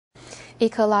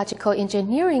Ecological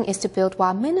engineering is to build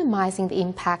while minimizing the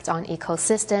impact on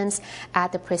ecosystems.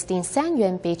 At the pristine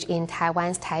Sanyuan Beach in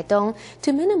Taiwan's Taidong,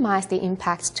 to minimize the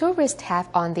impact tourists have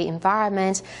on the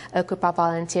environment, a group of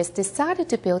volunteers decided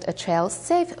to build a trail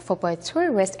safe for both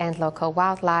tourists and local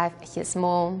wildlife. Here's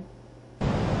more.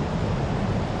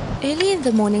 Early in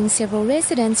the morning, several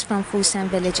residents from Fushan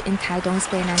Village in Taidong's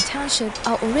Beinan Township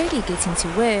are already getting to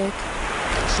work.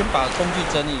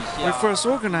 We first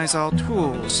organize our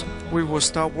tools. We will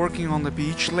start working on the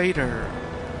beach later.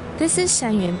 This is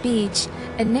Sanyuan Beach.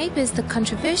 It neighbors the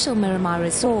controversial Miramar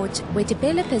Resort, where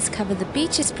developers cover the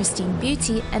beach's pristine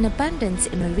beauty and abundance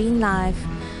in marine life.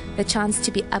 The chance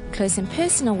to be up close and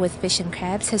personal with fish and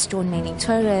crabs has drawn many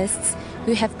tourists,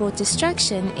 who have brought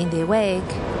destruction in their wake.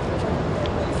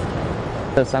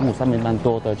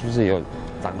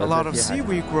 A lot of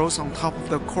seaweed grows on top of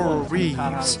the coral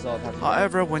reefs.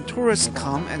 However, when tourists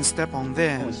come and step on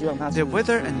them, they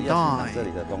wither and die.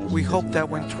 We hope that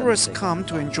when tourists come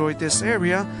to enjoy this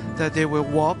area, that they will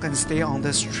walk and stay on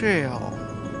this trail.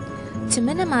 To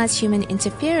minimize human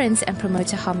interference and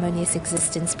promote a harmonious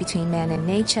existence between man and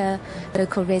nature,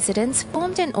 local residents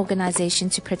formed an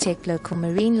organization to protect local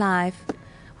marine life.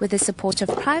 With the support of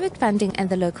private funding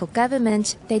and the local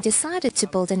government, they decided to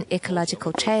build an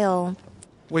ecological trail.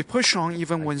 We push on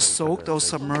even when soaked or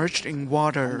submerged in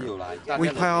water. We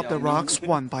pile up the rocks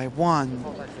one by one.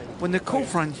 When the cold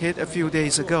front hit a few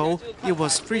days ago, it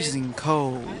was freezing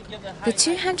cold. The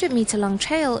 200-meter-long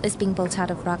trail is being built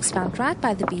out of rocks found right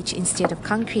by the beach instead of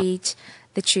concrete.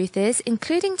 The truth is,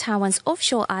 including Taiwan's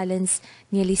offshore islands,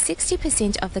 nearly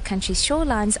 60% of the country's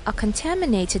shorelines are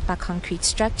contaminated by concrete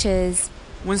structures.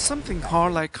 When something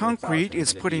hard like concrete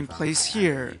is put in place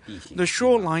here, the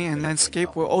shoreline and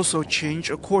landscape will also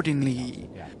change accordingly.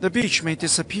 The beach may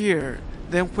disappear.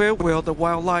 Then where will the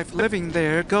wildlife living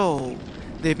there go?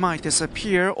 They might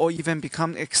disappear or even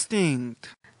become extinct.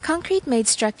 Concrete-made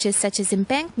structures such as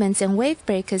embankments and wave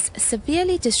breakers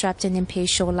severely disrupt and impair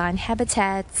shoreline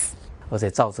habitats.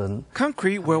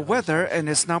 Concrete will weather and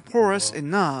is not porous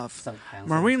enough.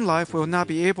 Marine life will not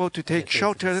be able to take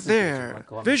shelter there.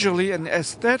 Visually and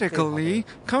aesthetically,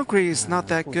 concrete is not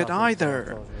that good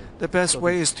either. The best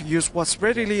way is to use what's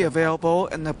readily available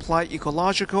and apply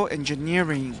ecological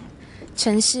engineering.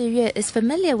 Chen Shiyue is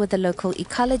familiar with the local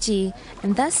ecology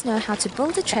and thus know how to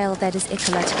build a trail that is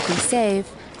ecologically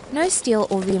safe. No steel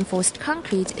or reinforced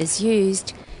concrete is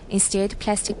used. Instead,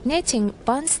 plastic netting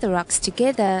bonds the rocks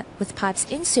together with pipes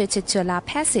inserted to allow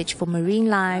passage for marine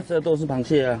life. Look,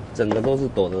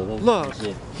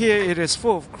 here it is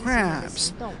full of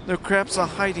crabs. The crabs are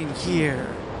hiding here.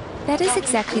 That is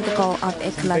exactly the goal of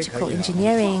ecological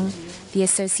engineering. The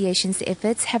association's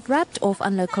efforts have rubbed off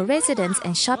on local residents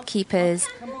and shopkeepers.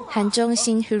 Han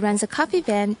Zhongxin, who runs a coffee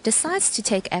van, decides to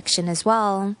take action as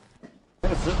well.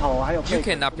 You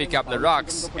cannot pick up the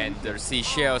rocks and the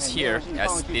seashells here,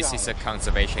 as this is a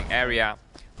conservation area.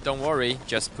 Don't worry,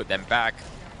 just put them back.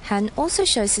 Han also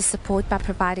shows his support by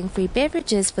providing free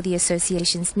beverages for the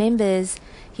association's members.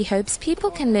 He hopes people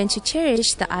can learn to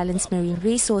cherish the island's marine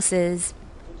resources.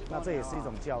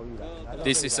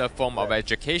 This is a form of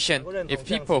education. If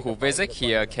people who visit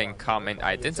here can come and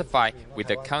identify with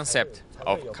the concept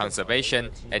of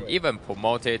conservation and even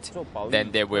promote it,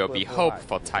 then there will be hope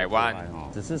for Taiwan.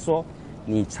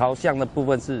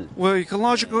 Will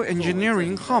ecological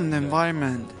engineering harm the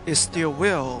environment? It still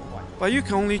will. But you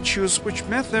can only choose which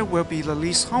method will be the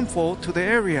least harmful to the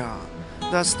area.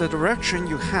 That's the direction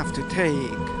you have to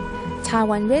take.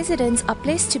 Taiwan residents are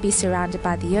blessed to be surrounded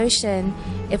by the ocean.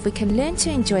 If we can learn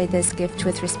to enjoy this gift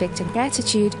with respect and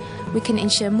gratitude, we can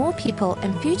ensure more people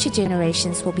and future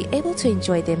generations will be able to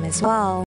enjoy them as well.